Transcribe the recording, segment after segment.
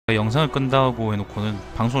영상을 끈다고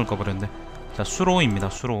해놓고는 방송을 꺼버렸는데. 자, 수로입니다.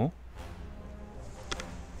 수로.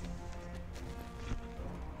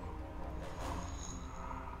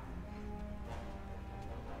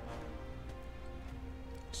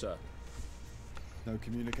 Sir. No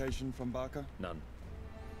communication from Barker? None.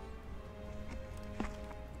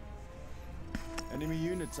 Enemy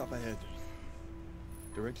units up ahead.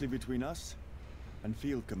 Directly between us and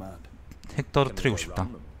field command. 핵 떨어뜨리고 싶다.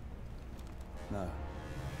 No.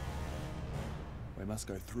 We must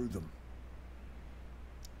go through them.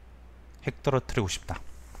 핵 떨어뜨리고 싶다.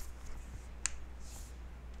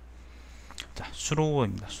 자,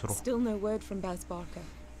 수로입니다. 수로. Still no word from Baz Barker.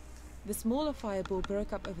 The smaller fireball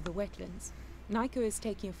broke up over the wetlands. Nico is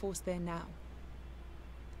taking a force there now.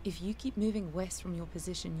 If you keep moving west from your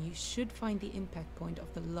position, you should find the impact point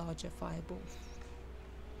of the larger fireball.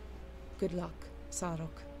 Good luck,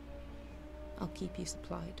 Sarok. I'll keep you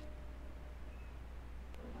supplied.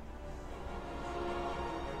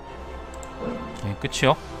 네,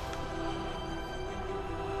 끝이요.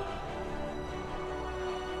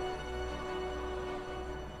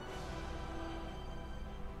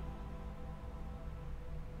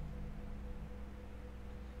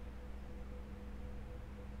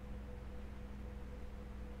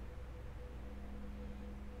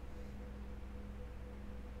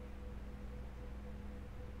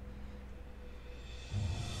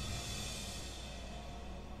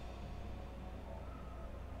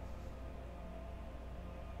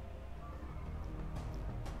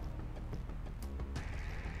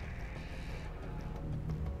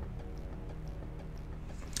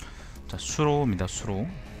 자, 수로입니다. 수로.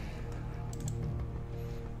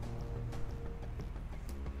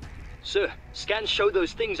 Sir, scans show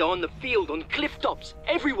those things are on the field, on cliff tops,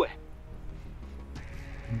 everywhere.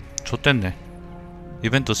 좆됐네.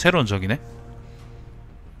 이번 또 새로운 적이네.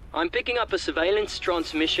 I'm picking up a surveillance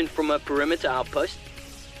transmission from a perimeter outpost.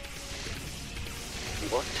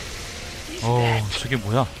 What is that? 저게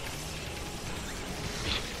뭐야?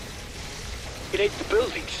 It ate the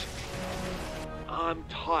buildings. I'm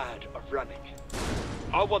tired of running.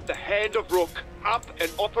 I want the Hand of Rook up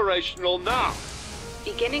and operational now.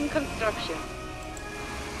 Beginning construction.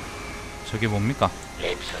 저게 뭡니까?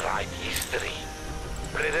 Let's write history.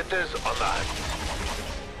 Predators on the hunt.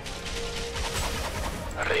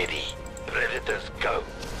 Ready. Predators go.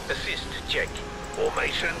 Assist check.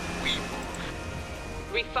 Formation we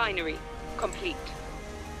move. Refinery complete.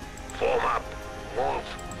 Form up. Move.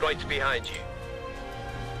 Right behind you.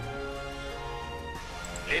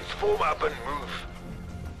 Let's form up and move.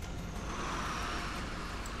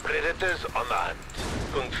 Predators on the hunt.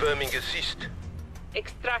 Confirming assist.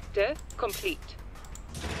 Extractor complete.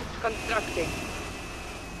 Constructing.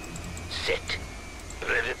 Set.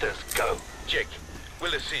 Predators go. Check.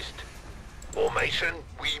 Will assist. Formation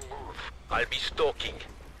we move. I'll be stalking.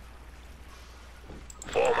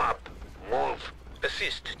 Form up. Move.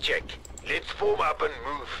 Assist check. Let's form up and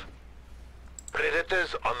move.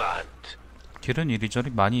 Predators on the hunt. 길은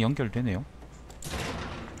이리저리 많이 연결되네요.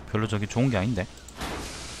 별로 저기 좋은 게 아닌데.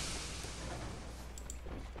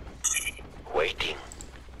 Waiting.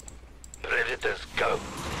 Predators go.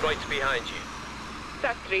 Right behind you.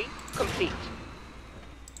 Factory complete.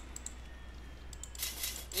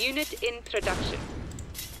 Unit in production.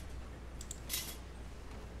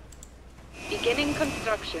 Beginning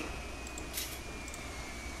construction.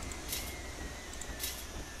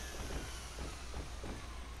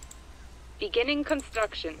 Beginning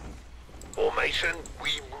construction. Formation we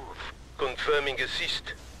move. Confirming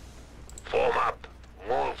assist. Form up.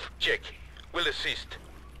 Move. Check. Will assist.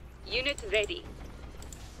 Unit ready.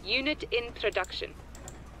 Unit in production.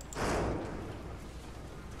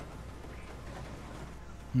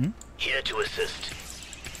 Here to assist.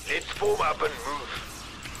 Let's form up and move.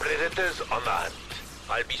 Predators on the hunt.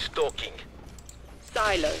 I'll be stalking.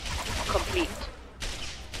 Silo complete.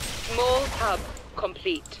 Small hub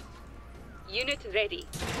complete. Unit ready.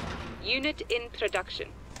 Unit in production.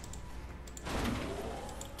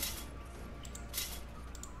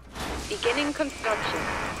 Beginning construction.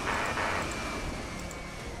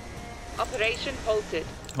 Operation halted.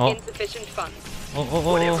 Insufficient funds.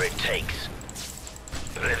 Whatever it takes.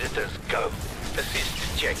 Predators go.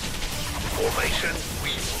 Assist check. Formation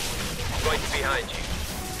we move. Right behind you.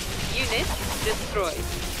 Unit destroyed.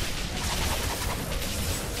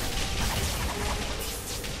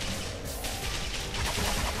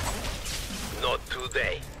 Not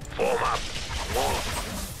today. Form up. Move.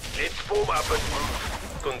 Let's form up and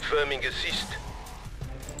move. Confirming assist.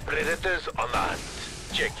 Predators on the hunt.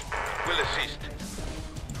 Check. Will assist.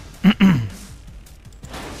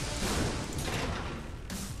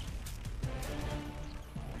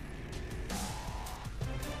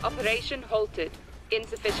 Operation halted.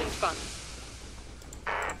 Insufficient funds.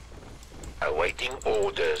 Awaiting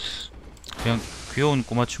orders. 그냥 귀여운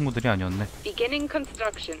꼬마 친구들이 아니었네. Beginning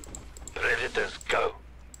construction. Predators go.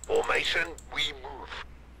 Formation, we move.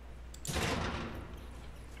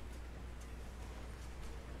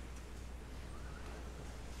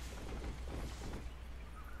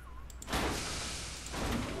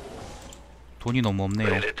 돈이 너무 없네요.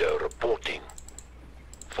 Predator reporting.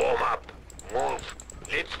 Form up. Move.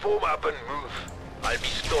 Let's form up and move. I'll be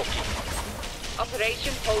stalking.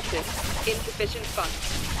 Operation halted. Insufficient funds.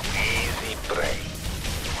 Easy prey.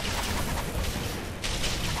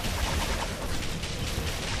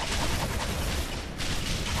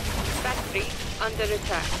 Factory under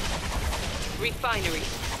attack. Refinery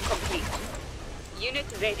complete. Unit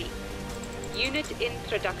ready. Unit in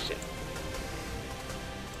production.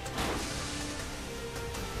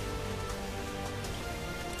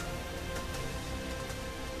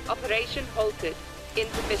 Operation halted.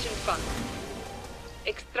 Insufficient funds.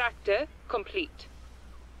 Extractor complete.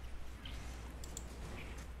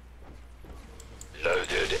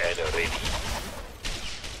 Loaded and ready.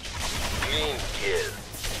 Clean kill.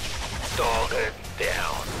 Target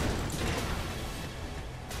down.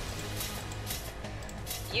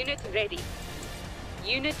 Unit ready.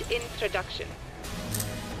 Unit in production.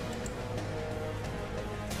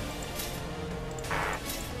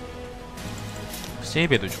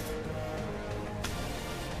 세이브해도 줘.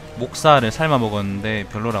 목살을 삶아 먹었는데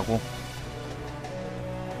별로라고.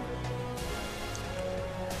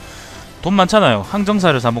 돈 많잖아요.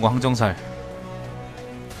 항정살을 사 먹어. 항정살.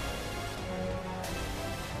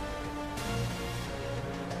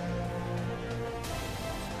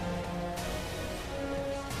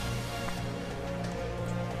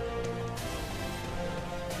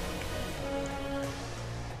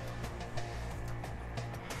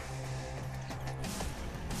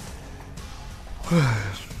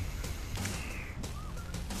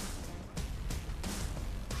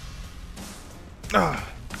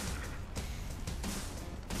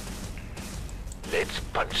 Let's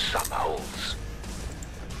punch some holes.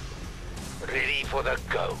 Ready for the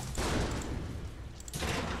go.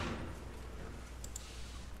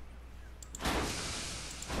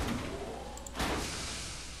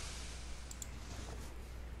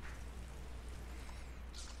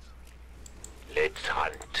 Let's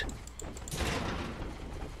hunt.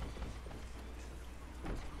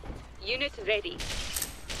 Unit ready.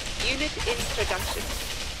 Unit in production.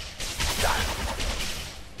 Done.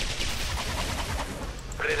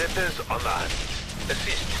 Predators on the hunt.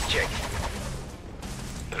 Assist check.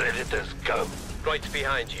 Predators go. Right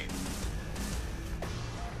behind you.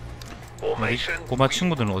 Formation. 꼬마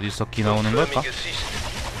친구들은 어디서 기 나오는 걸까? Confirming assist.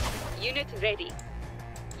 Unit ready.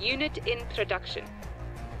 Unit in production.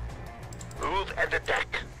 Move and attack.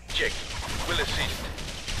 Check. Will assist.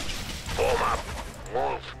 Form up.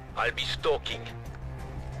 Move. I'll be stalking.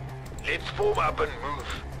 Let's form up and move.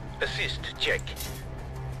 Assist. Check.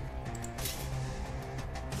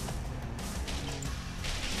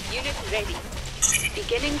 Unit ready.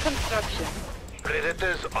 Beginning construction.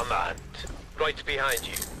 Predators on the hunt. Right behind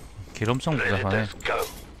you. 길 엄청 복잡하네. Predators go.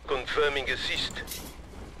 Confirming assist.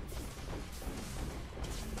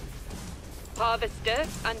 Harvester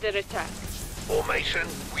under attack. Formation,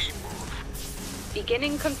 we move.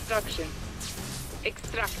 Beginning construction.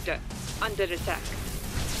 Extractor under attack.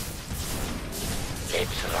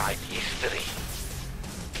 Let's write history.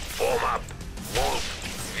 Form up. Move.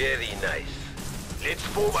 Very nice. Let's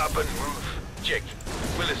form up and move. Check.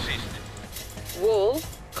 Will assist. Wall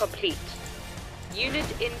complete. Unit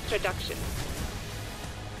in production.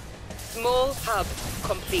 Small hub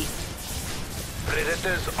complete.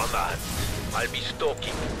 Predators on the hunt. I'll be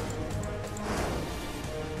stalking.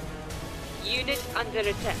 Unit under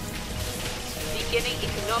attack. Beginning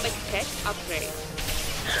economic tech upgrade.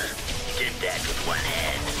 Did that with one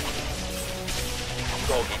hand.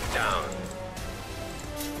 Dog it down.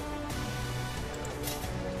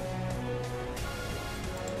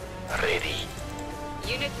 Ready.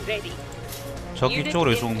 Unit ready. 저기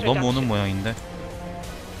쪽으로 좀 넘어오는 모양인데.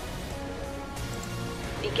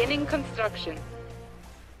 Beginning construction.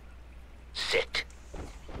 Set.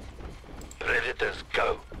 Predators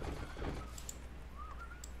go.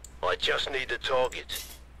 I just need a target.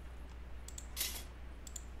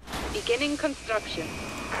 Beginning construction.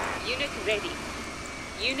 Unit ready.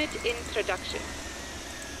 Unit in production.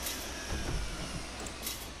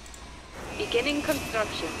 Beginning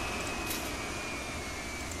construction.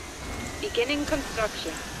 Beginning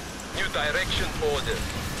construction. New direction order.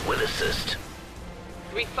 Will assist.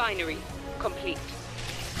 Refinery complete.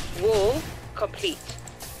 Wall complete.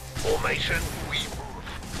 Formation, we move.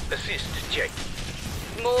 Assist check.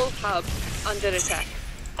 Small hub under attack.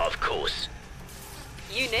 Of course.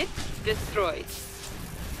 Unit destroyed.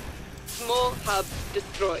 Small hub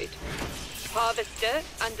destroyed. Harvester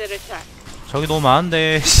under attack. 저기 너무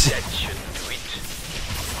많은데. That should do it.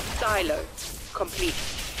 Silo complete.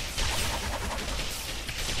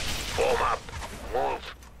 Form up. Move.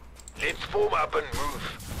 Let's form up and move.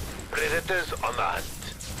 Predators on the hunt.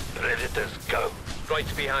 Predators go. Right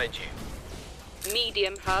behind you.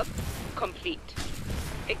 Medium hub complete.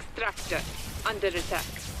 Extractor under attack.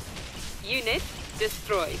 Unit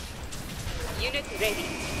destroyed. Unit ready.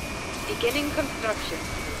 Beginning construction.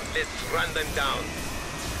 Let's run them down.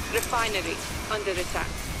 Refinery under attack.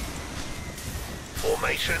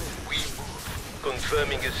 Formation, we move.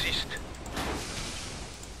 Confirming assist.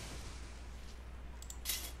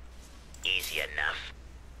 Easy enough.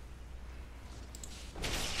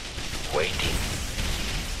 Waiting.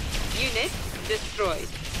 Unit destroyed.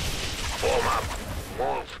 Form up.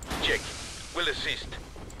 Move. Check. Will assist.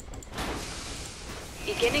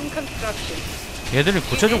 Beginning construction. 얘들이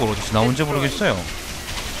구체적으로 어디서 나온지 모르겠어요.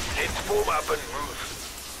 Let's form up and move.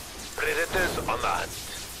 Predators on the hunt.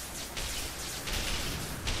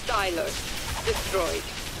 Silo destroyed.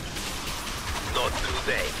 Not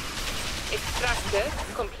today. Extractor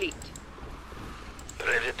complete.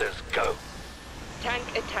 Predators go. Tank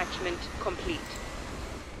attachment complete.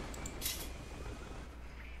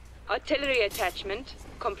 Artillery attachment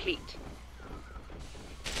complete.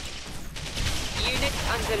 Unit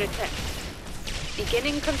under attack.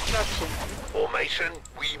 Beginning construction. Formation,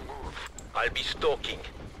 we move. I'll be stalking.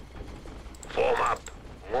 Form up.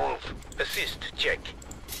 Move. Assist check.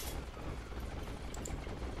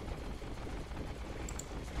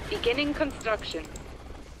 Beginning construction.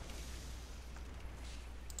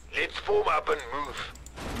 Let's form up and move.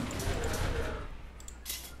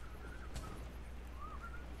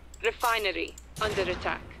 Refinery under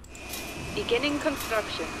attack. Beginning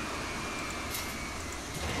construction.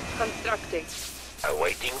 Constructing.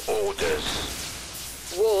 Awaiting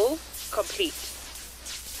orders. Wall complete.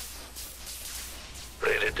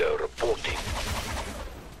 Predator reporting.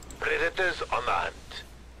 Predators on the hunt.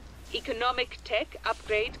 Economic tech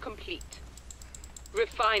upgrade complete.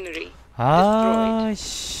 Refinery 아,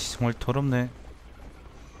 씨, 정말 더럽네.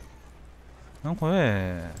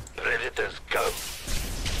 왜? Predators go.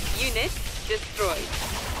 Unit destroyed.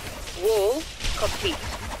 Wall complete.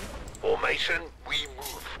 Formation, we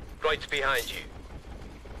move. Right behind you.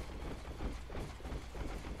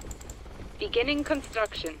 Beginning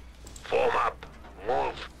construction. Form up.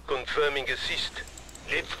 Move. Confirming assist.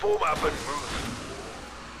 Let's form up and move.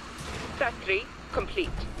 Factory complete.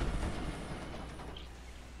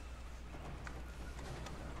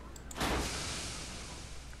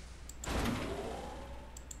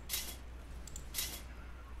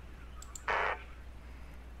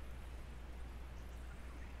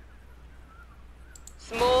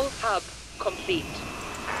 Small hub complete.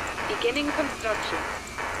 Beginning construction.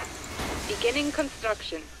 Beginning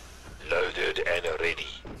construction. Loaded and ready.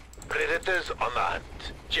 Predators on the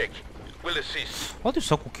hunt. Check. Will assist.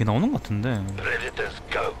 어디서 자꾸 개 나오는 것 같은데. Predators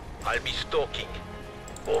go. I'll be stalking.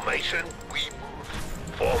 Formation, we move.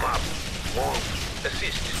 Form up. Move.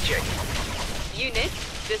 Assist check. Unit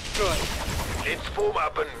destroyed. Let's form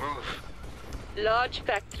up and move. Large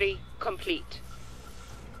factory complete.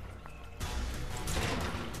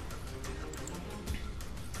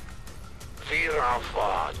 Fear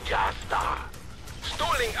for Jasta.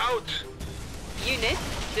 Stalling out. Unit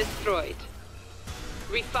destroyed.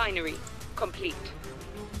 Refinery complete.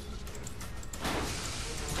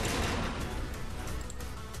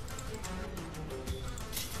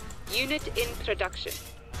 Unit in production.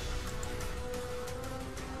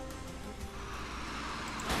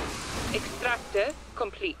 Extractor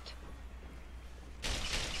complete.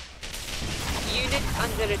 Unit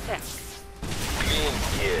under attack. Clean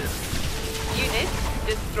gears. Unit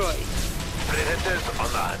destroyed. Predators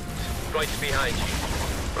on the hunt. Right behind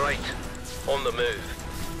you. Right. On the move.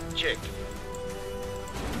 Check.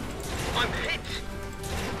 I'm hit.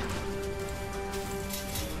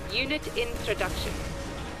 Unit in production.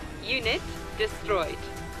 Unit destroyed.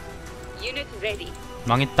 Unit ready.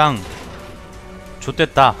 망했당.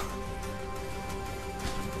 좆됐다.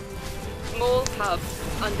 Small hub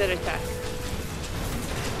under attack.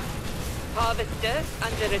 Harvester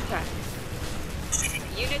under attack.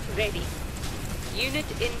 Unit ready. Unit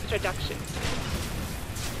in production.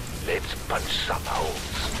 Let's punch some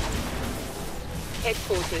holes.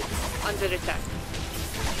 Headquarters under attack.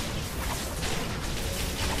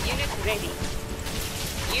 Unit ready.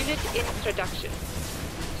 Unit in production.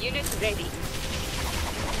 Unit ready.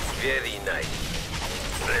 Very nice.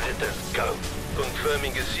 Predators go.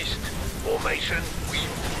 Confirming assist. Formation, we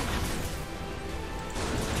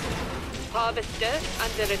Harvester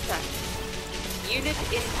under attack. Unit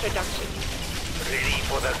in production. ready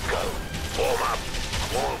for the go. Form up.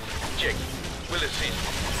 Move. Check. Will assist.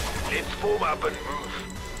 Let's form up and move.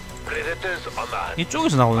 Predators on the hunt.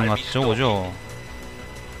 이쪽에서 나오는 것 같죠, 그죠?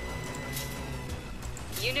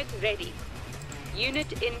 Unit ready.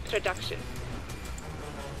 Unit in production.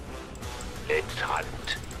 Let's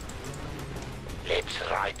hunt. Let's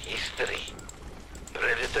write history.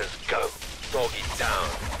 Predators go. Doggy down.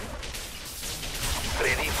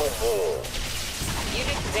 Ready for more.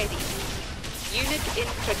 Unit ready. Unit in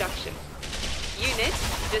production. Unit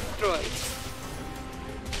destroyed.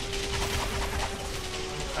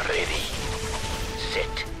 Ready.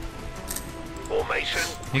 Set. Formation.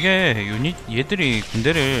 이게 유닛 얘들이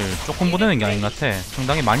군대를 조금 보내는 게 아닌 것 같아.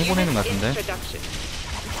 상당히 많이 보내는 것 Unit in 같은데. production.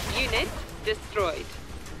 Unit destroyed.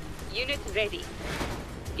 Unit ready.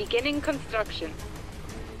 Beginning construction.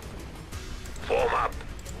 Form up.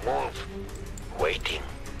 Move. Waiting.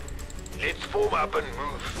 Let's form up and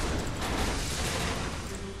move.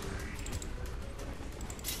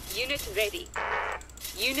 Unit ready.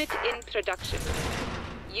 Unit in production.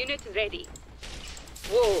 Unit ready.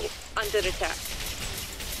 Wall under attack.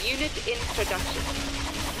 Unit in production.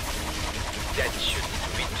 That should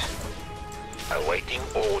do it. Awaiting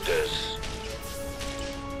orders.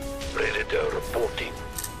 Predator reporting.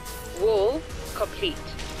 Wall complete.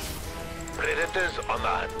 Predators on the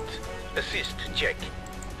hunt. Assist check.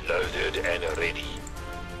 Loaded and ready.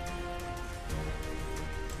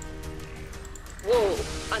 Wall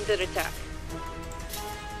under attack.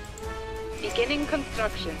 Beginning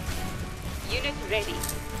construction. Unit ready.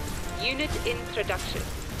 Unit in production.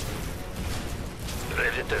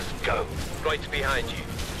 Predators go. Right behind you.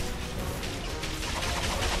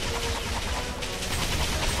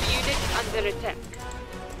 Unit under attack.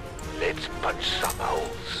 Let's punch some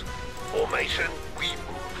holes. Formation, we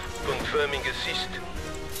move. Confirming assist.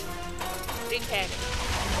 Repair.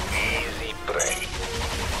 Easy prey.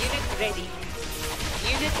 Unit ready.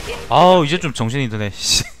 Unit in 아우 이제 좀 정신이 드네.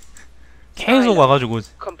 씨. 계속 와가지고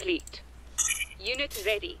complete. Unit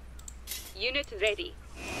ready. Unit ready.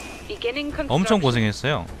 Beginning construction. 엄청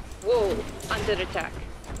고생했어요. Wall under attack.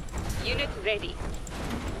 Unit ready.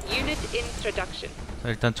 Unit in production. 자,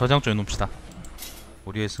 일단 저장 쪽에 놓읍시다.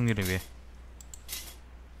 우리의 승리를 위해.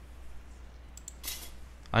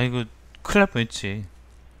 아니 그 큰일 날 뻔했지.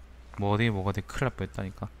 뭐 어디 뭐가 되게 큰일 날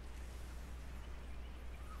뻔했다니까.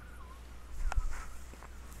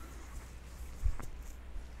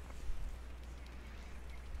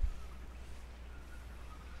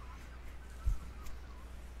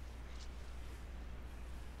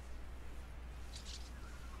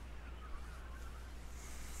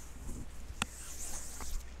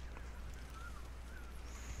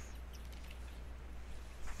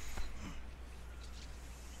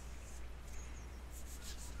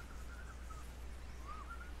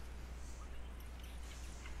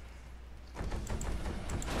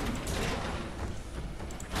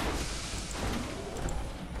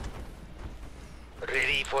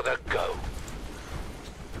 Ready for the go.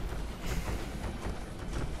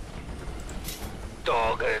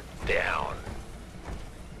 Dogger down.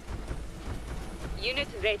 Unit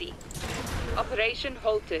ready. Operation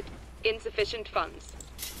halted. Insufficient funds.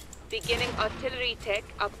 Beginning artillery tech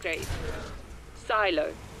upgrade.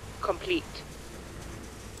 Silo complete.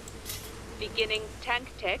 Beginning tank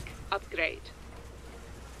tech upgrade.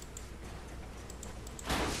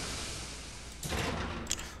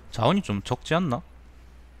 자원이 좀 적지 않나?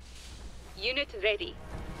 Unit ready.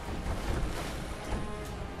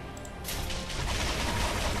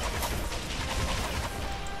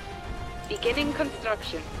 Beginning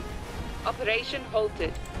construction. Operation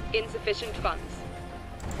halted. Insufficient funds.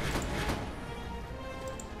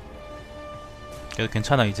 그래도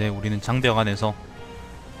괜찮아. 이제 우리는 장벽 안에서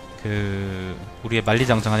그 우리의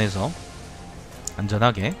만리장성 안에서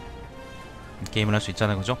안전하게 게임을 할 수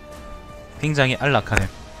있잖아요, 그죠? 굉장히 안락하네.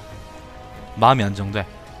 마음이 안정돼.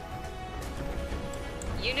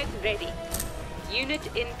 Unit ready. Unit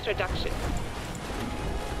in production.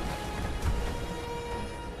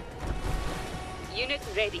 Unit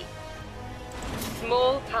ready.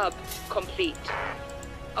 Small hub complete.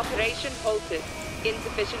 Operation halted.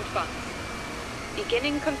 Insufficient funds.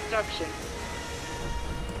 Beginning construction.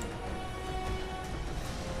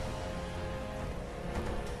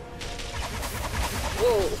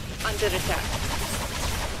 Wall under attack.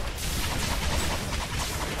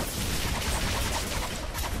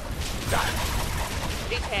 Done.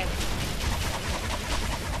 Repair.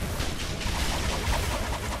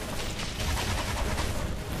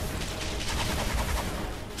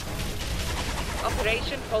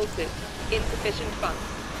 Operation halted. Insufficient funds.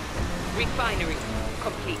 Refinery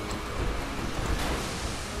complete.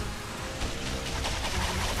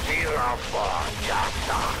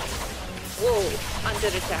 Wall under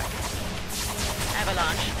attack.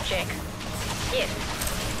 Avalanche, check. Yes.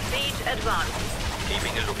 Siege advance.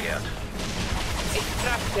 Keeping a lookout.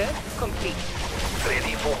 Extractor complete.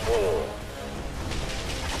 Ready for more.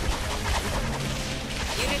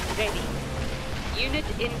 Unit ready. Unit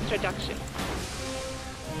in production.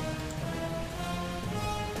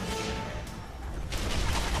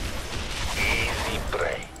 Easy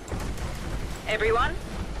prey. Everyone,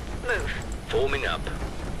 move. Forming up.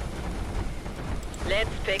 Let's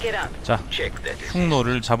pick it up. 자, Check that is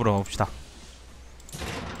흉노를 잡으러 가봅시다.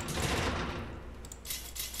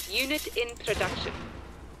 Unit in production.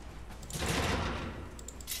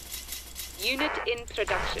 Unit in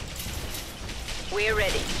production. We're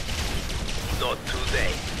ready. not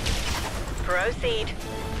today. Proceed.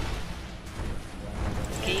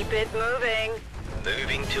 Keep it moving.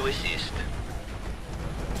 Moving to assist.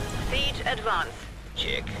 Siege advance.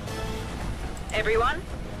 Check. Everyone,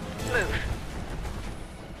 move.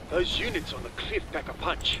 Those units on the cliff pack a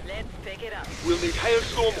punch. Let's pick it up. We'll need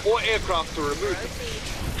hailstorm or aircraft to remove them. Proceed.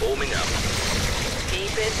 Forming up.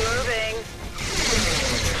 Keep it moving.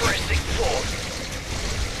 Pressing forward.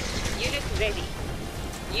 Unit ready.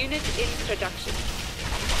 Unit in production.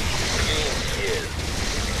 Clean kill.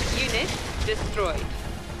 Unit destroyed.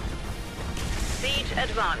 Siege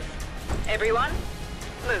advance. Everyone,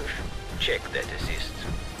 move. Check that assist.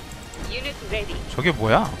 Unit ready. 저게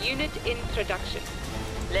뭐야? Unit in production.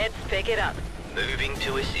 Let's pick it up. Moving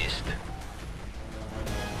to assist.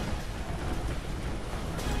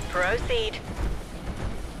 Proceed.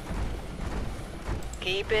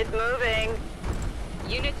 Keep it moving.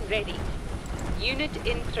 Unit ready. Unit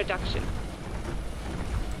in production.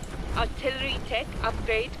 Artillery tech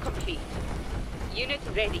upgrade complete. Unit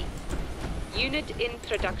ready. Unit in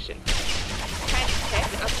production. Tank tech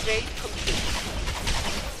upgrade complete.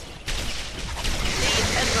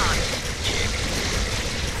 Siege advance.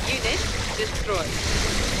 Unit destroyed.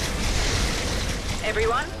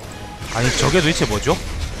 Everyone, 아니 저게 도대체 뭐죠?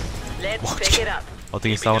 let's 뭐 pick it up.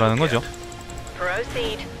 어떻게 싸우라는 거죠?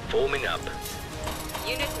 Proceed. Forming up.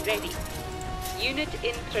 Unit ready. Unit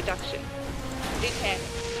in production. Repair.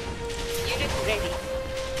 Unit ready.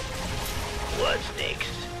 What's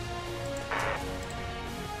next?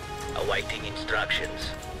 Awaiting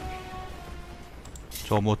instructions.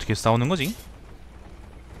 저 뭐 어떻게 싸우는 거지?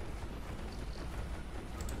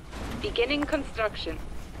 Beginning construction.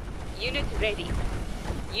 Unit ready.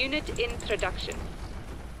 Unit in production.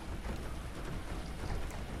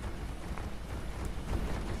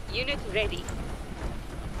 Unit ready.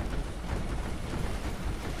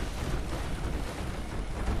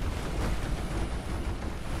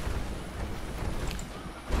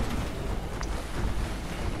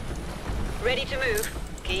 Ready to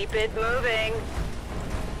move. Keep it moving.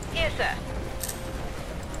 Yes, sir.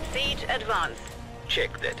 Siege advance.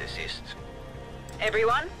 Check that assist.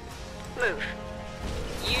 Everyone, move.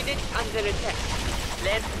 Unit under attack.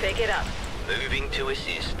 Let's pick it up. Moving to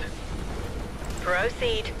assist.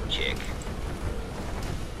 Proceed. Check.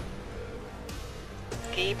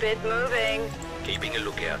 Keep it moving. Keeping a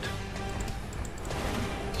lookout.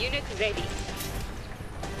 Unit ready.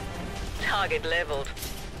 Target leveled.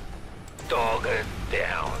 Dogger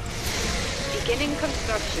down. Beginning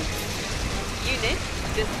construction. Unit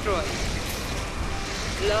destroyed.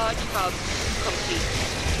 Large hub complete.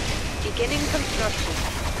 Beginning construction.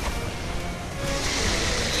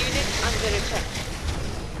 Unit under attack.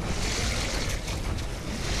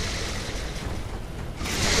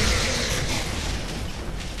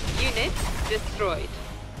 Unit destroyed.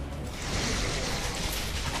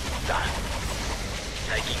 Done.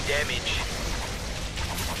 Taking damage.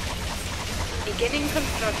 Beginning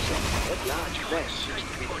construction. That large mass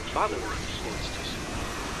seems to be the mother of these monsters.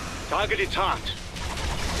 Target is hot.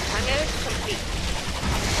 Hangar complete.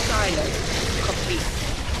 Silo complete.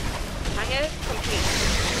 Hangar complete.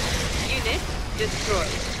 Unit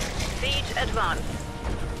destroyed. Siege advance.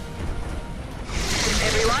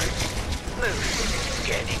 Everyone, move.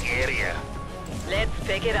 Scanning area. Let's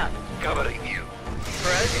pick it up. Covering you.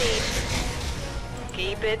 Proceed.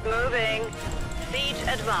 Keep it moving. Siege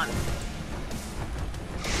advance.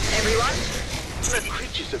 Everyone, The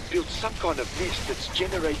creatures have built some kind of nest that's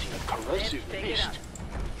generating a corrosive let's pick it up. mist.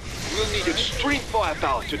 We'll need extreme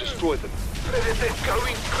firepower to destroy them. Predator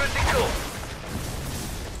going critical.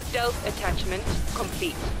 Stealth attachment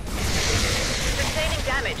complete. Sustaining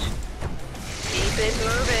damage. Keep it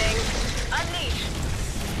moving. Unleash.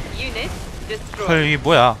 Unit destroyed. 헐 이게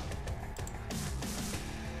뭐야?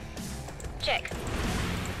 Check.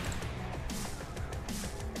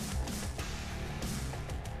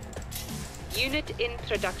 Unit in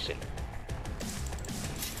production.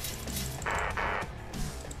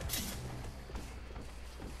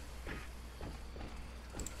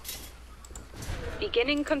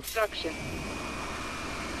 Beginning construction.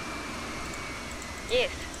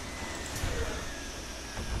 Yes.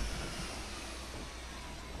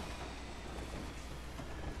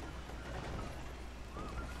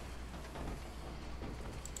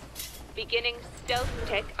 Beginning stealth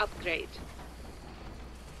tech upgrade.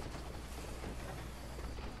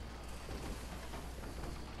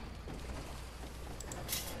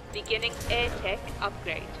 Beginning air tech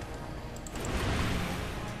upgrade.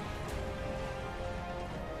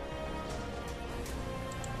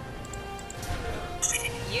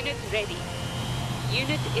 Unit ready.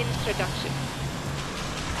 Unit in production.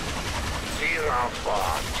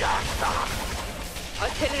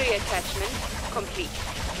 Artillery attachment complete.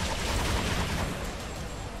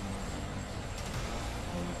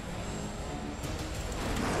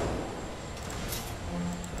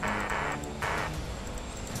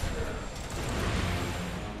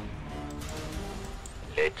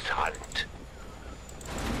 Let's hunt.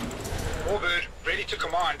 Warbird, ready to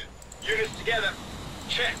command. Units together.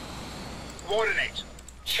 Check. Coordinate.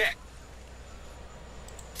 Check.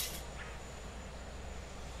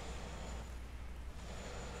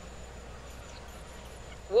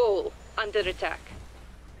 Wall under attack.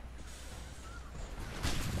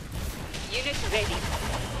 Unit ready.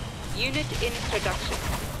 Unit in production.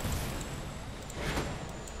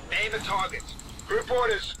 Name the target. Group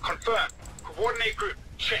orders confirmed. Coordinate group.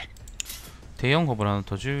 Check. 대형 허브를 하나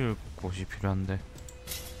더 지을 곳이 필요한데.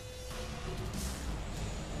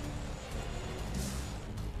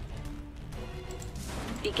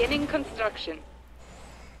 Beginning construction.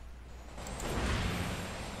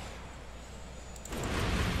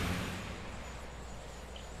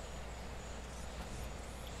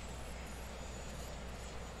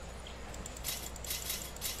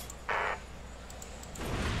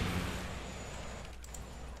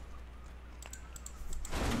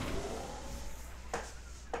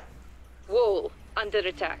 Wall under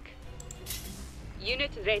attack.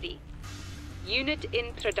 Unit ready. Unit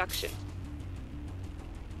in production.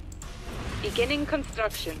 Beginning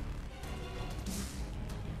construction.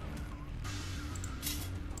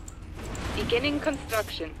 Beginning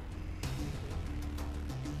construction.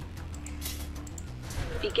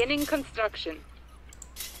 Beginning construction.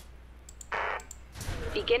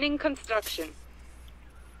 Beginning construction.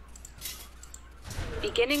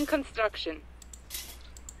 Beginning construction.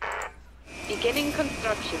 Beginning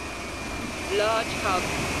construction. Large hub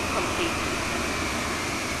complete.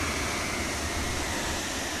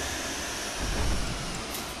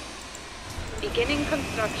 Beginning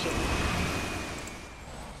construction.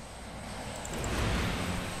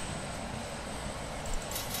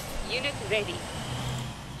 Unit ready.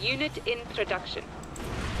 Unit in production.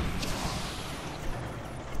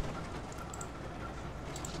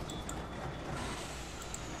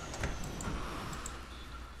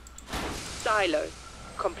 Silo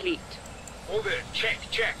complete. Warbird, check,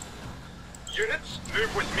 check. Units,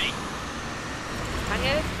 move with me.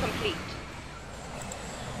 Hangar complete.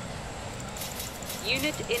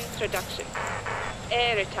 Unit in production.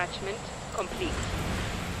 Air attachment complete.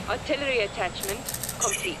 Artillery attachment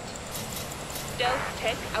complete. Stealth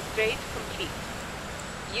tech upgrade complete.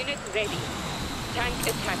 Unit ready. Tank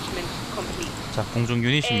attachment complete. 자, 공중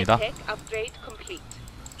유닛입니다. Air tech upgrade complete.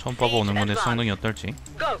 처음 봐보는 건데 성능이 어떨지.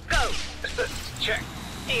 Go, go. Check.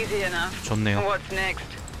 Easy enough. 좋네요. What's next?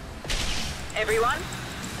 Everyone,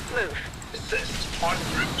 move. Assist. En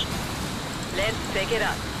route. Let's pick it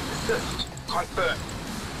up. Assist. Confirm.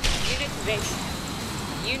 Unit ready.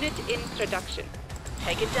 Unit in production.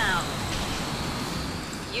 Take it down.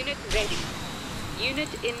 Unit ready. Unit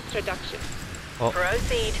in production.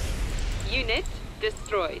 Proceed. Unit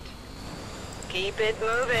destroyed. Keep it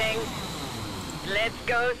moving. Let's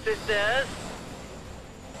go, sisters.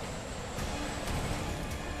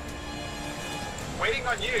 Waiting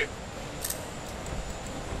on you.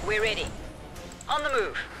 We're ready. On the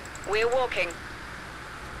move. We're walking.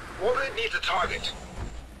 Warbird needs a target.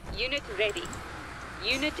 Unit ready.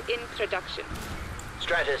 Unit in production.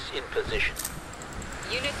 Stratus in position.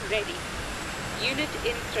 Unit ready. Unit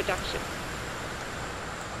in production.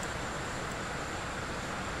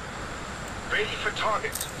 Ready for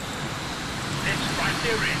target. Let's find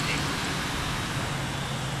their ending.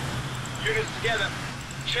 Units together.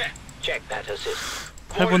 Check. Check that assist.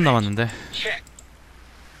 8분 남았는데. Check.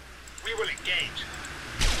 We will engage.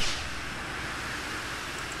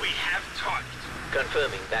 We have target.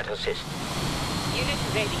 Confirming that assist. Unit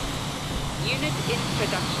ready. Unit in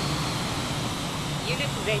production.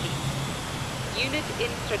 Unit ready. Unit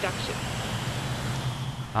in production.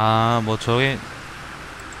 아, 뭐 저게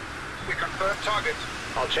We confirm target.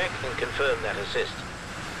 I'll check and confirm that assist.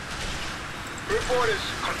 Group orders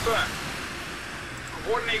confirmed.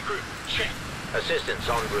 Coordinate group check. Assistance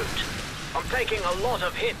en route. I'm taking a lot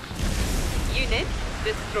of hits. Unit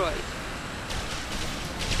destroyed.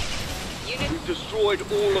 Unit We've destroyed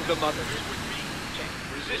all of the mothers.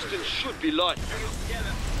 Resistance should be light.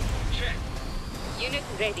 Check. unit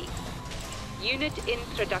ready. Unit in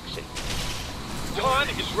production. Time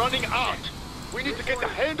is running out. We need to get the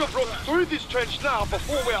hand of Rook through this trench now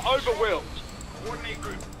before we're overwhelmed. Coordinate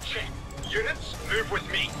group check. Units move with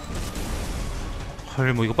me.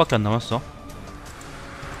 헐, 뭐 이거밖에 안 남았어.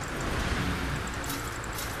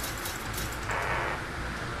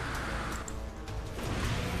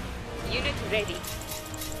 Unit ready.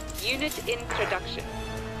 Unit in production.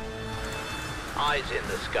 Eyes in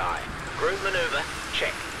the sky. Group maneuver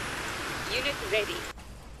check. Unit ready.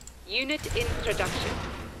 Unit in production.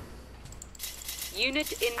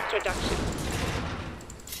 Unit in production.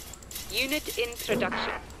 Unit in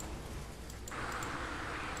production.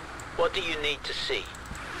 What do you need to see?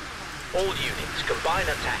 All units combine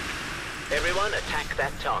attack. Everyone attack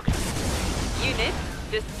that target. Unit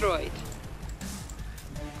destroyed.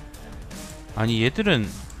 아니 얘들은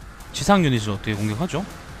지상 유닛을 어떻게 공격하죠?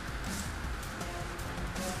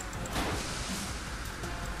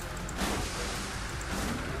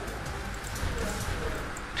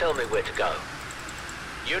 Tell me where to go.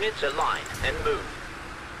 Units align and move.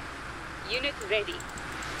 Unit ready.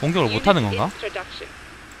 공격을 못하는 Unit 건가? in production.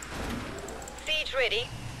 Siege ready.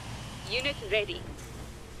 Unit ready.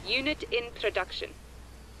 Unit in production.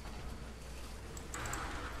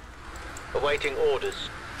 Awaiting orders.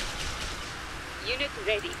 Unit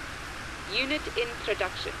ready. Unit in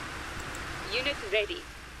production. Unit ready.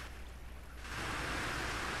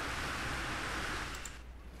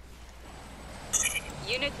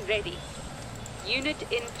 Unit ready. Unit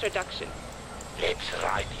in production. Let's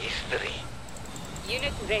write history.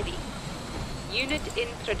 Unit ready. Unit in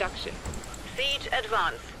production. Siege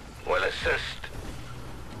advance. Will assist.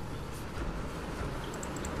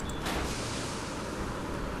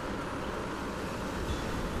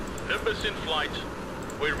 Numbers in flight.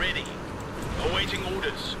 We're ready. Awaiting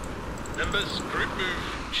orders. Numbers, group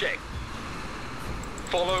move, check.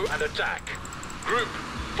 Follow and attack. Group,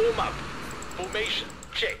 form up. Formation,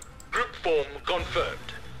 check. Group form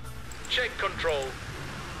confirmed. Check control.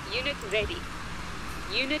 Unit ready.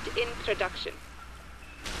 Unit in production.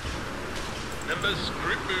 Numbers,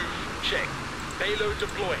 group move, check. Payload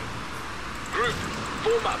deploying. Group,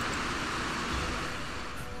 form up.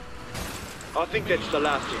 I think that's the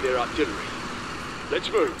last of their artillery.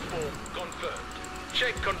 Let's move. Form confirmed.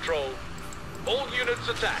 Check control. All units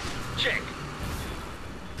attack. Check.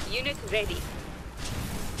 Unit ready.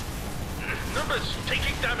 Numbers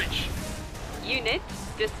taking damage. Unit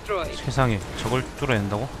destroyed. 세상에 저걸 뚫어야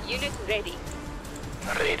된다고? Unit ready.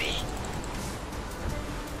 Ready.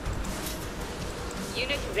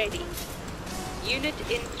 Unit ready. Unit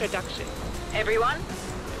in production. Everyone,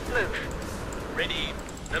 move. Ready.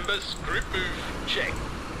 Numbers, group move, check.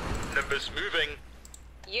 Numbers moving.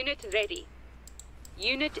 Unit ready.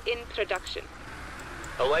 Unit in production.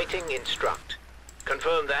 Awaiting instruct.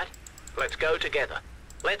 Confirm that. Let's go together.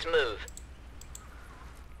 Let's move.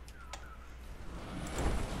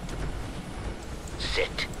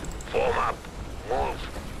 Sit. Form up. Move.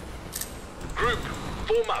 Group,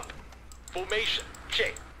 form up. Formation,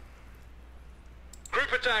 check.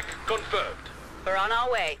 Group attack confirmed. We're on our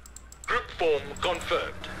way. Group form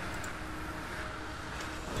confirmed.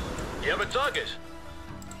 You have a target.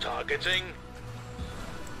 Targeting.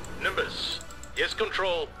 Numbers. Yes,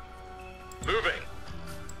 control. Moving.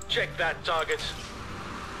 Check that target.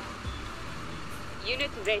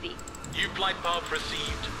 Unit ready. New flight path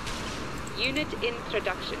received. Unit in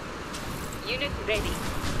production. Unit ready.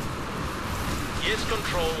 Yes,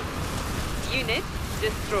 control. Unit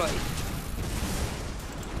destroyed.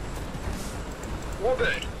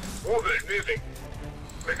 Warbird. Warbird moving.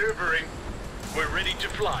 Maneuvering. We're ready to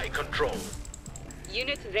fly, control.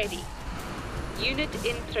 Unit ready. Unit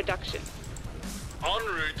in production. En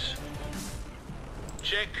route.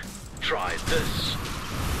 Check. Try this.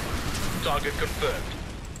 Target confirmed.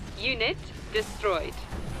 Unit destroyed.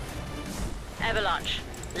 Avalanche.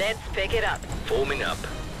 Let's pick it up. Forming up.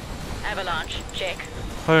 Avalanche, check.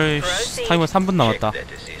 헐, 씨, 타이머 3분 남았다. Check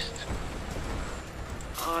that assist.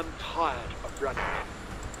 I'm tired of running.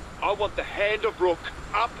 I want the Hand of Rook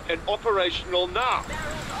up and operational now.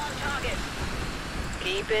 Barrels on target.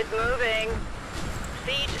 Keep it moving.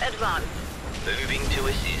 Siege advance. Moving to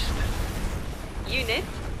assist. Unit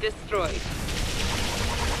destroyed.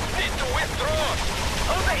 Need to withdraw.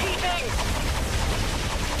 Overheating.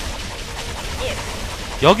 Yes.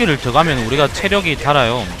 여기를 들어가면 우리가 체력이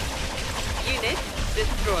달아요. Unit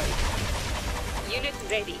destroyed. Unit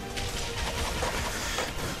ready.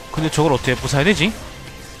 근데 저걸 어떻게 부숴야 되지?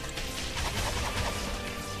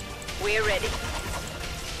 We're ready.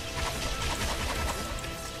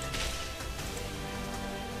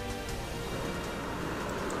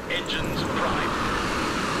 Engines prime.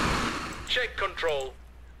 Check control.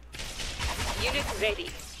 Unit ready.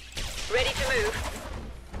 Ready to move.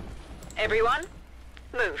 Everyone,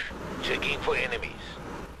 move. Checking for enemies.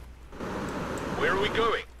 Where are we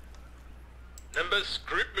going? Numbers,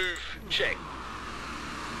 group move, check.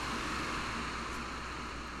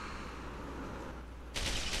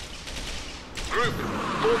 Group,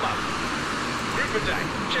 form up. Group attack,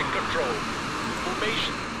 check control.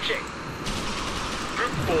 Formation, check.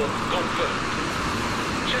 Group form, confirmed.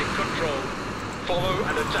 Check control. Follow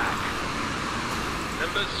and attack.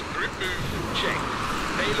 Numbers, group move, check.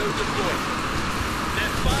 Payload deployed.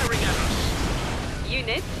 They're firing at us.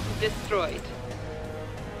 Unit destroyed.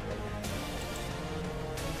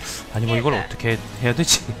 아니 뭐 이걸 어떻게 해야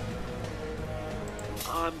되지?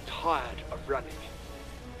 I'm tired of running.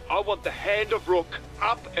 I want the Hand of Rook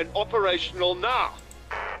up and operational now.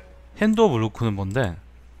 핸드 오브 루크는 뭔데?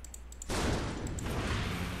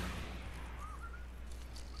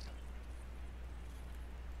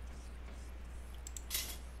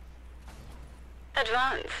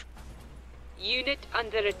 Advance. Unit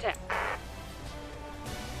under attack.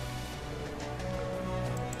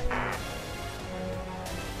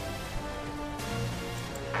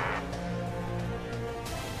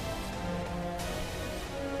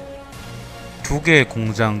 두 개의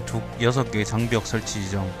공장, 6개의 장벽 설치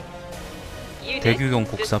지정. Unit 대규용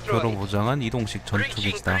곡사표로 destroyed. 보장한 이동식 Breaching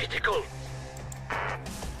전투기지다. critical.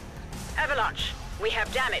 Avalanche. We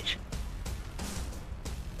have damage.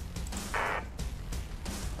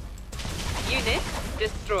 Unit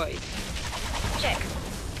destroyed. Check.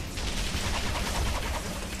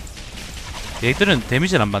 얘들은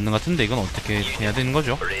데미지를 안 받는 것 같은데 이건 어떻게 해야 되는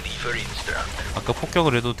거죠? Ready for instruct. 아까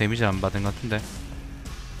폭격을 해도 데미지를 안 받은 것 같은데.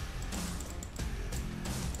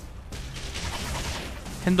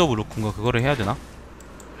 핸드 오브 루크인가 그거를 해야 되나?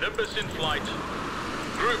 Numbers in flight.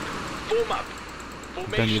 Group, form up. 일단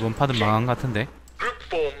Formation, 이번 판은 check. 망한 것 같은데. Group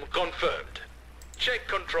form confirmed. Check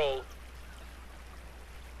control.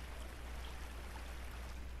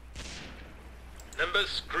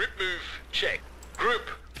 Numbers, group move, check. Group,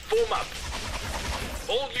 form up.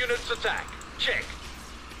 All units attack, check.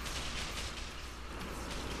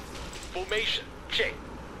 Formation, check.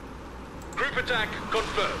 Group attack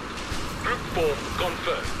confirmed. Group form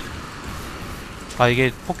confirmed. 아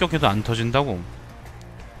이게 폭격해도 안 터진다고?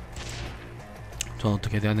 전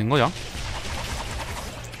어떻게 해야 되는 거야?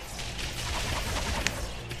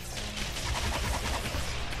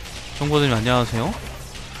 정보들님 안녕하세요.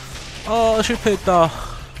 아 실패했다.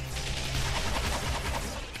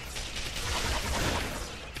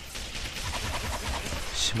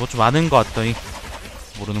 뭐 좀 아는 거 같더니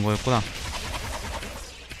모르는 거였구나.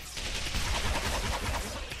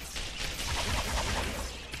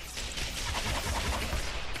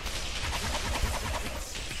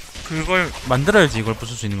 그걸 만들어야지 이걸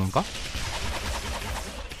부술 수 있는 건가?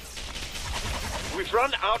 We've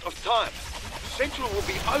run out of time. Central will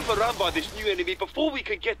be overrun by this new enemy before we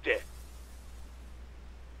can get there.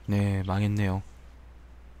 네, 망했네요.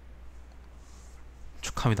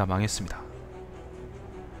 축하합니다. 망했습니다.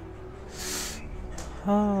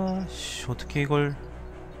 아, 씨, 어떻게 이걸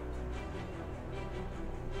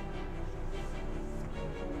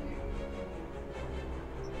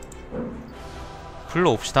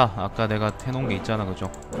불러옵시다. 아까 내가 해놓은 게 있잖아,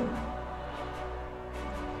 그죠?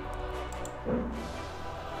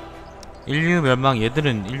 인류 멸망.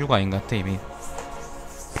 얘들은 인류가 아닌 것 같아 이미.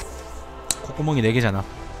 콧구멍이 4개잖아.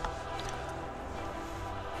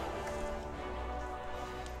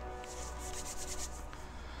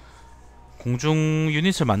 공중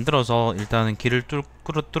유닛을 만들어서 일단은 길을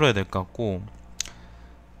뚫어야 될 것 같고,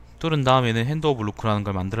 뚫은 다음에는 핸드 오브 루크라는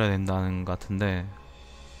걸 만들어야 된다는 것 같은데,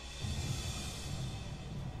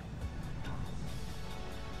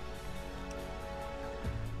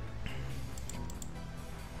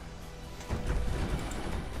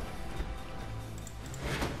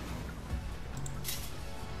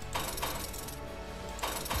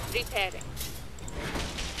 Repairing.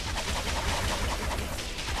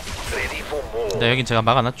 Ready for more. 네, 여긴 제가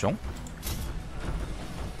막아놨죠.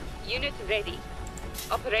 Unit ready.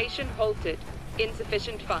 Operation halted.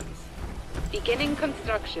 Insufficient funds. Beginning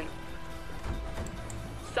construction.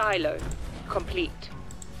 Silo complete.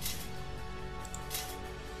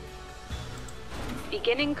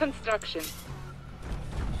 Beginning construction.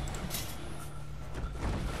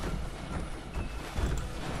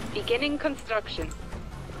 Beginning construction.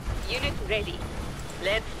 Unit ready.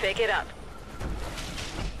 Let's pick it up.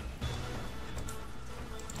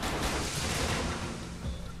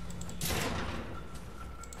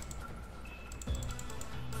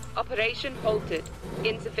 Operation halted.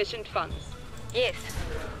 Insufficient funds. Yes.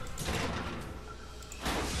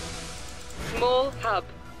 Small hub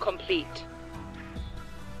complete.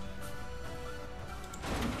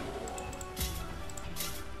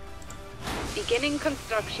 Beginning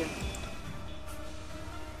construction.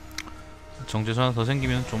 정제소 하나 더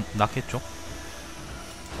생기면 좀 낫겠죠.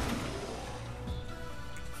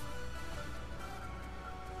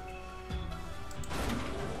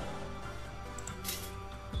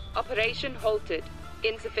 Operation halted.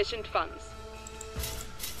 Insufficient funds.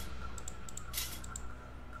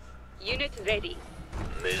 Unit ready.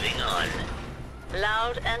 Moving on.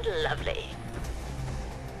 Loud and lovely.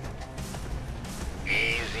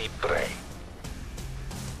 Easy prey.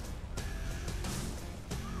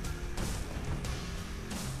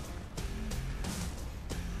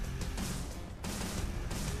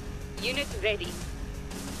 Unit ready.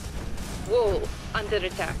 Wall under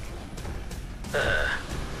attack.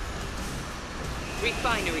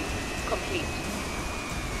 Refinery complete.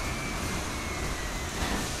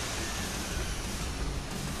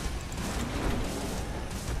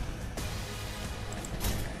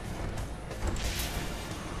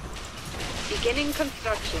 Beginning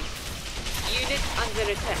construction. Unit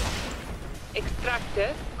under attack.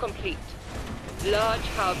 Extractor complete. Large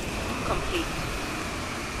hub complete.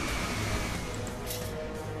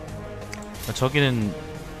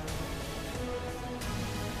 저기는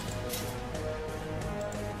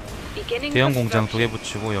Beginning 대형 공장 construction. 2개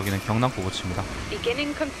붙이고 여기는 경납고 붙입니다.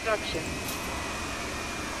 Beginning construction.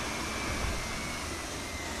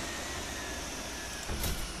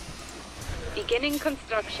 Beginning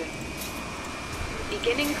construction.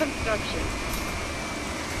 Beginning construction.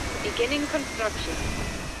 Beginning construction.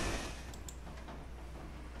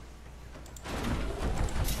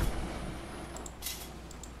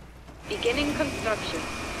 Beginning construction.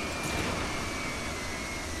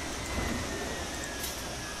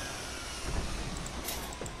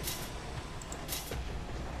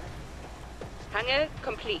 Hangar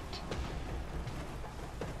complete.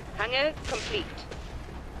 Hangar complete.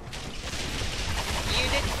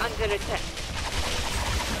 Unit under attack.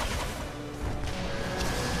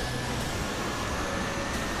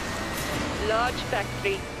 Large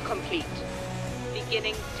factory complete.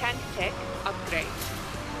 Beginning tank tech upgrade.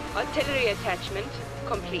 Artillery attachment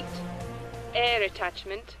complete. Air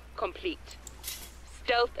attachment complete.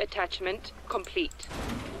 Stealth attachment complete.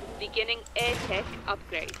 Beginning air tech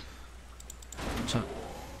upgrade. 자,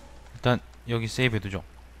 일단 여기 세이브 해두죠.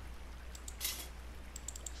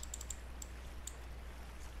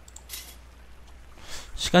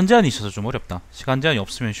 시간 제한이 있어서 좀 어렵다. 시간 제한이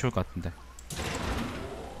없으면 쉬울 것 같은데.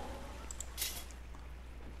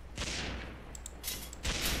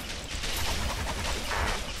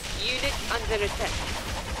 Unit under attack.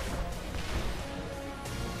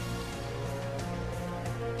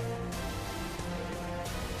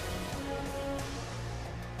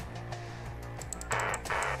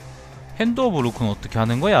 핸드 오브 루크는 어떻게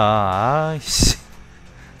하는 거야? 아이씨.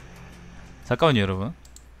 잠깐만요, 여러분.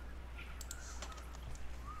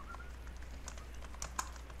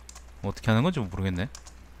 어떻게 하는 건지 모르겠네.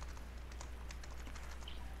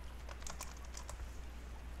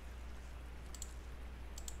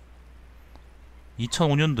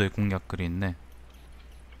 (2005년도에) 공략 글이 있네.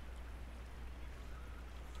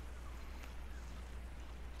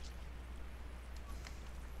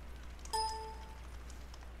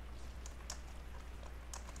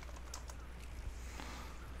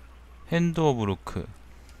 핸드 오브 루크.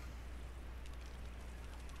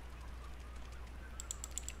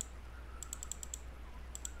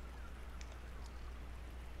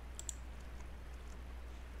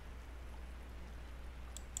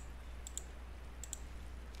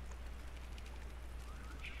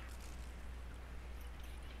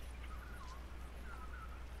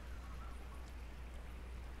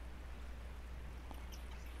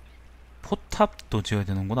 포탑도 지어야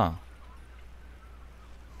되는구나.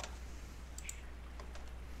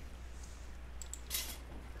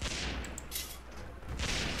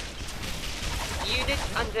 Unit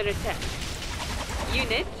under attack.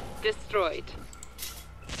 Unit destroyed.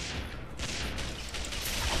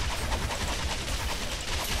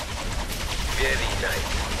 Very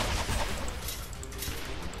nice.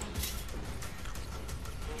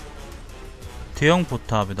 대형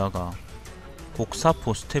포탑에다가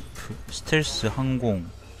곡사포 스텔스 항공.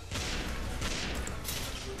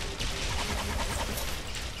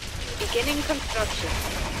 Beginning construction.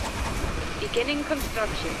 Beginning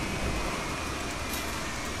construction.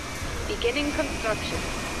 Beginning construction.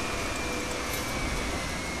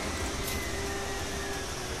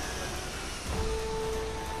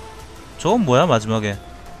 저건 뭐야 마지막에?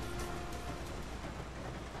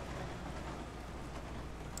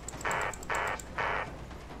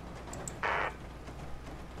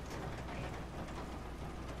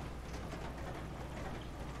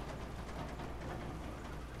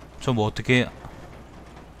 저 뭐 어떻게?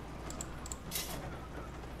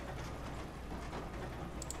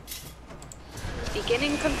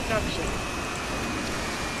 Beginning construction.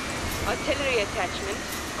 Artillery attachment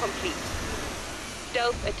complete.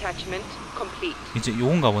 Stealth attachment complete. 이제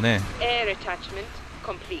요건가 보네. Air attachment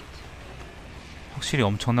complete. 확실히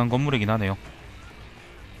엄청난 건물이긴 하네요.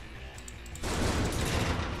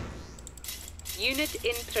 Unit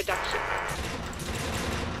in production.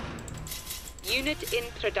 Unit in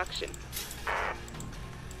production.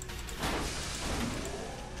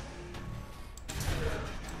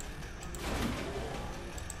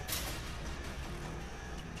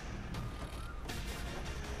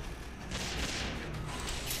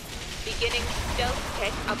 Beginning stealth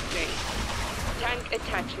tech upgrade. Tank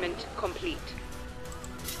attachment complete.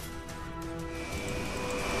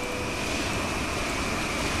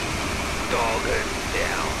 Dogger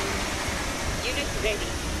down. Unit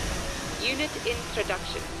ready. Unit in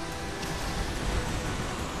production.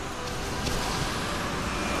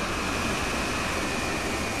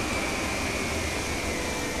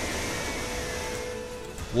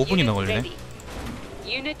 오 분이나 Unit 걸리네. ready.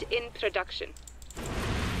 Unit in production.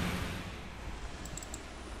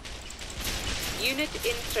 Unit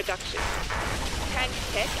in production. Tank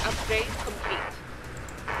tech upgrade complete.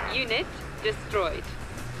 Unit destroyed.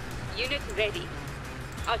 Unit ready.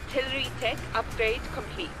 Artillery tech upgrade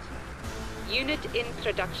complete. Unit in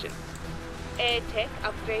production. Air tech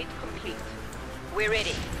upgrade complete. We're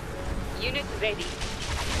ready. Unit ready.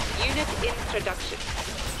 Unit in production.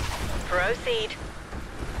 Proceed.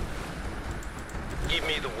 Give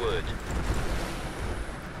me the word.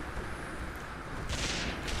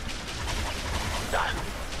 Ah,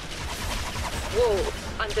 Wall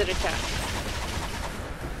under attack.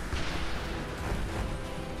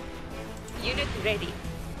 Unit ready.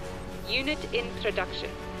 Unit in production.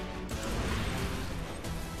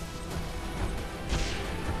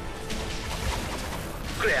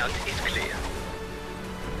 ground is clear.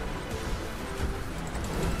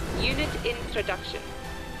 Unit in production.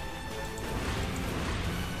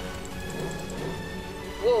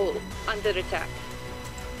 Wall under attack.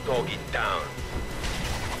 Target down.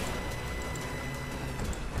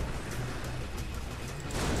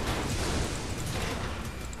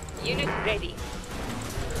 Unit ready.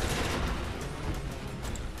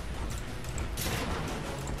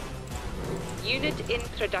 Unit in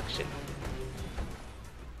production.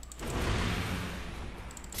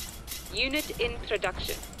 Unit in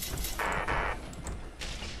production.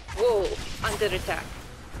 Wall under attack.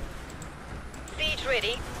 Siege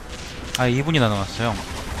ready. 아 2분이나 남았어요.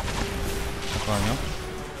 잠깐만요.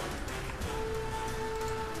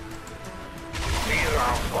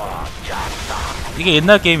 이게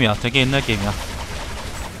옛날 게임이야. 되게 옛날 게임이야.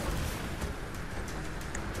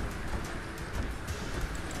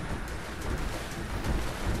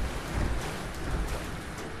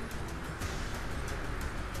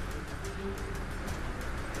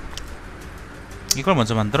 이걸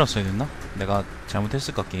먼저 만들었어야 됐나? 내가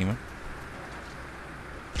잘못했을까 게임을?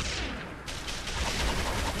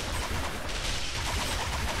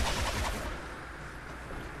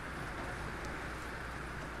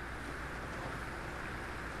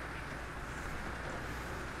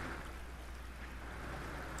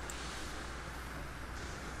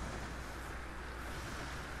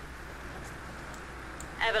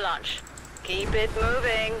 Avalanche. Keep it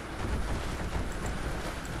moving.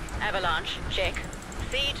 Avalanche, check.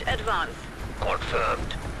 Siege advance.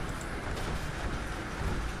 Confirmed.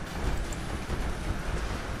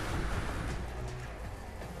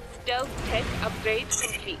 Stealth tech upgrade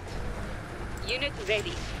complete. Unit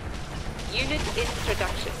ready. Unit in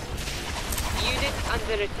production. Unit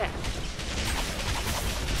under attack.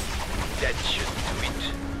 That should do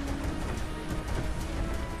it.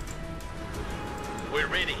 We're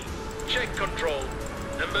ready. Check control.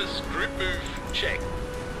 Numbers, group move, check.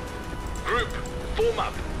 Group, form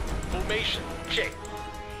up. Formation, check.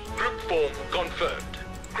 Group form confirmed.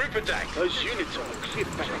 Group attack. Those units are a clear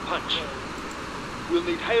pack a punch. We'll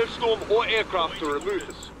need hailstorm or aircraft to remove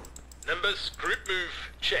us. Numbers, group move,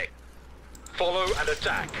 check. Follow and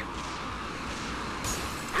attack.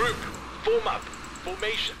 Group, form up.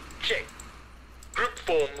 Formation, check. Group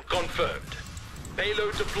form confirmed.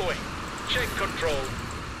 Payload deploying. Check control.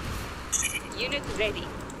 Unit ready.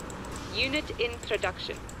 Unit in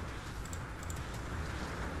production.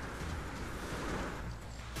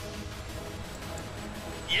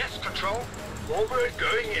 Yes, control. Forward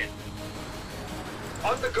going in.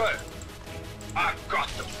 On the go. I've got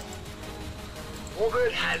them.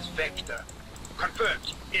 Forward has vector.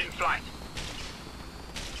 Confirmed. In flight.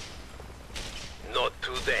 Not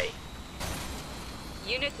today.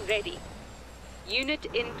 Unit ready. Unit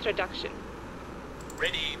in production.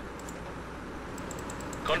 Ready.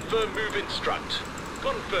 Confirm move instruct.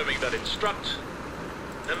 Confirming that instruct.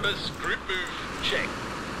 Numbers, group move, check.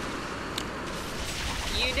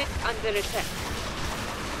 Unit under attack.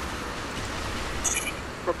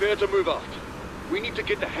 Prepare to move aft. We need to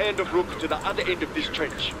get the Hand of Rook to the other end of this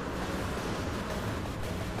trench.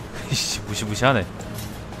 이씨 무시무시하네.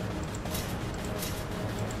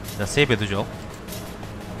 자 세이브 해두죠.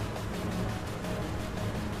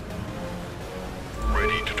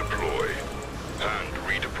 Ready to deploy. And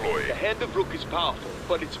redeploy. The Hand of Rook is powerful,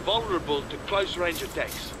 but it's vulnerable to close-range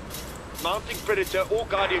attacks. Mounting Predator or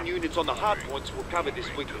Guardian units on the hard points will cover this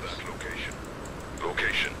weakness. Location.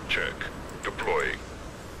 Location check. Deploying.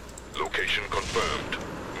 Location confirmed.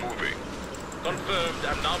 Moving. Confirmed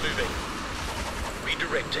and now moving.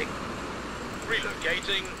 Redirecting.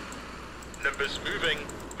 Relocating. Numbers moving.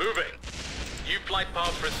 Moving. New flight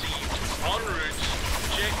path received. En route.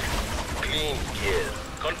 Check. Clean gear.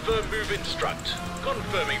 Confirm move instruct.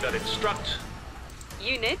 Confirming that instruct.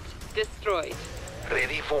 Unit destroyed.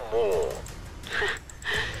 Ready for more.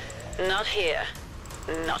 Not here.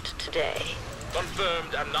 Not today.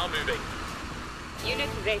 Confirmed and now moving. Unit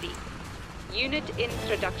ready. Unit in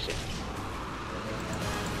production.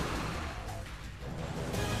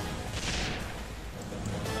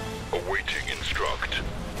 Awaiting instruct.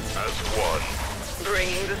 As one.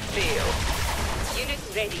 Bringing the steel. Unit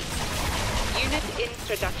ready. Unit in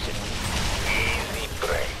production. Easy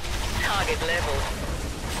prey. Target leveled.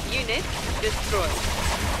 Unit destroyed.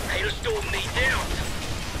 Hailstorm need out.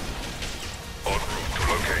 En route to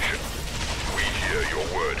location. We hear your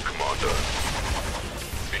word, Commander.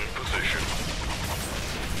 In position.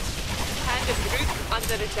 Hand of Rook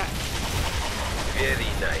under attack.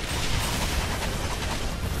 Very nice.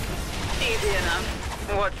 Easy enough.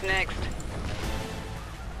 What's next?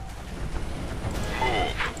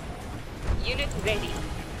 Move. Unit ready.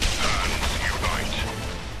 Hands unite.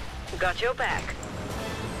 Got your back.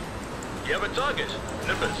 You have a target.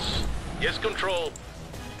 Nimbus. Yes, control.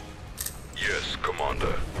 Yes,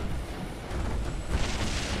 Commander.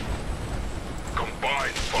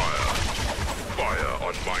 Combine fire. Fire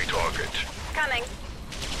on my target. Coming.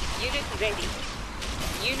 Unit ready.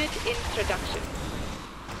 Unit in production.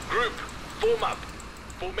 Group, form up.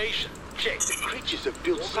 Formation, check. The creatures have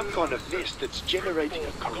built some kind of nest that's generating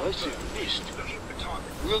a corrosive mist.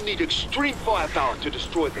 We'll need extreme firepower to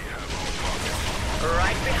destroy them.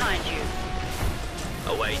 Right behind you.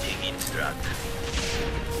 Awaiting instruct.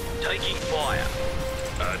 Taking fire.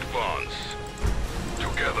 Advance.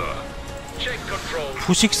 Together. Check control.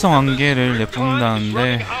 후식성 안개를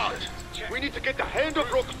내뿜는다는데 We need to get the Hand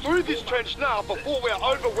of Rook through this trench now before we're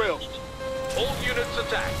overwhelmed. All units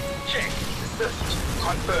attack. Check.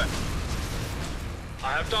 Confirmed.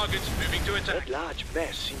 I have targets moving to attack. That large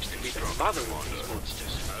mass seems to be the mother of these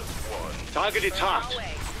monsters. Target its heart.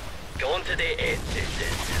 Gone to their head,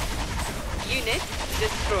 sisters. Unit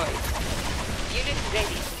destroyed. Unit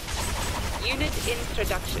ready. Unit in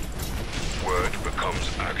production. Word becomes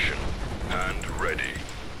action. And ready.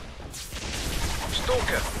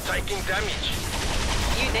 Stalker taking damage.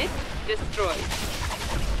 Unit destroyed.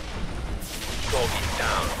 Doggy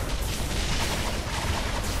down.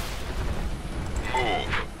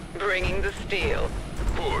 Move. Bringing the steel.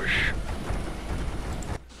 Push.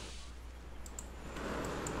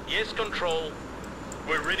 Yes, control.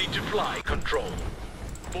 We're ready to fly, control.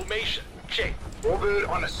 Formation, check. Forward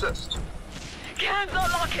on assist. Cans are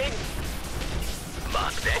locking.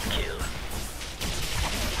 Mark that kill.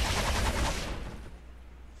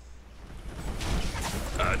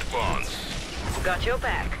 Advance. Got your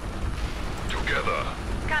back. Together.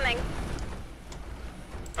 Coming.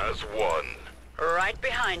 As one. Right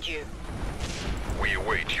behind you. We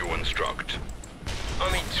await you instruct.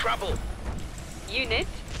 I'm in trouble. Unit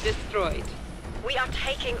destroyed. We are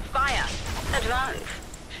taking fire. Advance.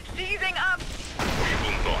 Seizing up. We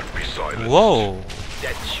will not be silent. 와우.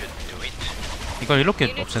 That should do it. 이걸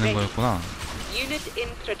이렇게 없애는 거였구나. Unit in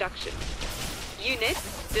production. Unit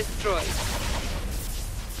destroyed.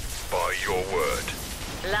 By your word.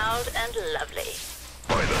 Loud and lovely.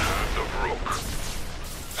 By the hand of Rook.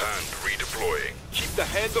 Hand redeploying. Keep the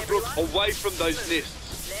Hand of Rook away from those nests.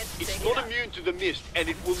 It's not immune to the mist, and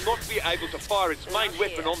it will not be able to fire its main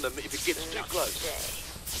weapon on them if it gets too close.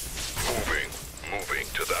 Moving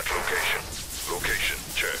to that location. Location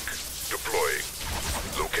check. Deploying.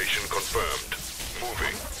 Location confirmed.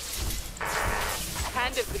 Moving.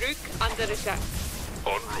 Hand of Rook under attack.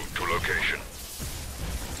 En route to location.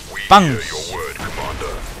 We Bang. hear your word,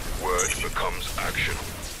 Commander. Word becomes action.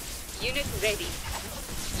 Unit ready.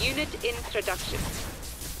 Unit in production.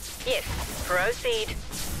 Yes, proceed.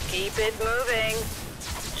 Keep it moving.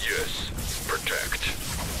 Yes, protect.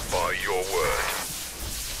 By your word.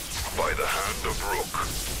 By the hand of Rook.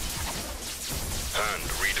 Hand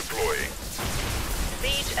redeploying.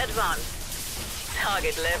 Siege advance.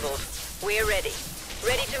 Target leveled. We're ready.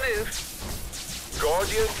 Ready to move.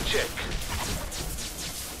 Guardian check.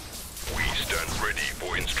 We stand ready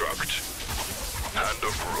for instruct. Hand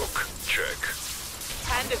of Rook check.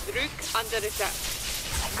 Hand of Rook under attack.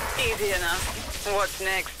 Easy enough. What's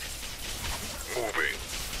next?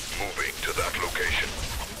 Moving to that location.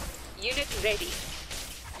 Unit ready.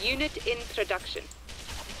 Unit in production.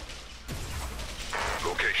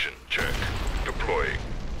 Location check. Deploying.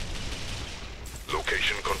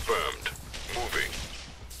 Location confirmed. Moving.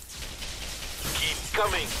 Keep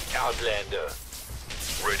coming, Outlander.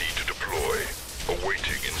 Ready to deploy.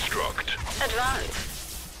 Awaiting instruct. Advance.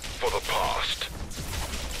 For the past.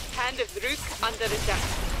 Hand of Rook under attack.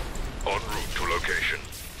 En route to location.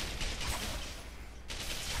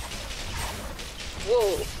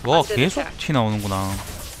 Wall 와 under 계속 attack. 티 나오는구나.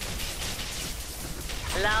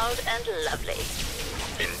 Loud and lovely.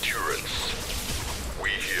 Endurance. We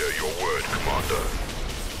hear your word, Commander.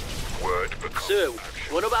 Word becomes Sir,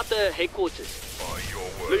 action. what about the headquarters? By your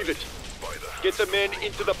word. Leave it. By the hand Get the men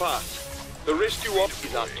into the pass. The rescue op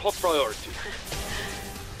is our top priority.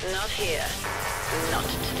 Not here. Not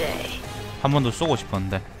today. 한 번 더 쏘고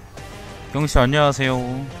싶었는데. 경씨 안녕하세요.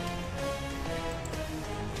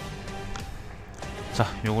 자,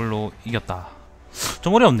 요걸로 이겼다.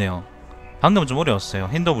 좀 어려웠네요. 방금은 좀 어려웠어요.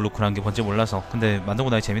 핸드 오브 루크라는 게 뭔지 몰라서. 근데 만들고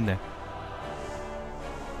나니 재밌네.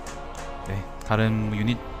 네, 다른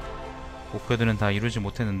유닛 목표들은 다 이루지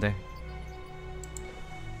못했는데.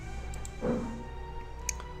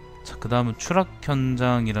 자, 그 다음은 추락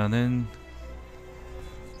현장이라는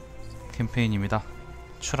캠페인입니다.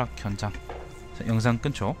 추락 현장. 자, 영상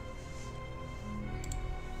끊죠.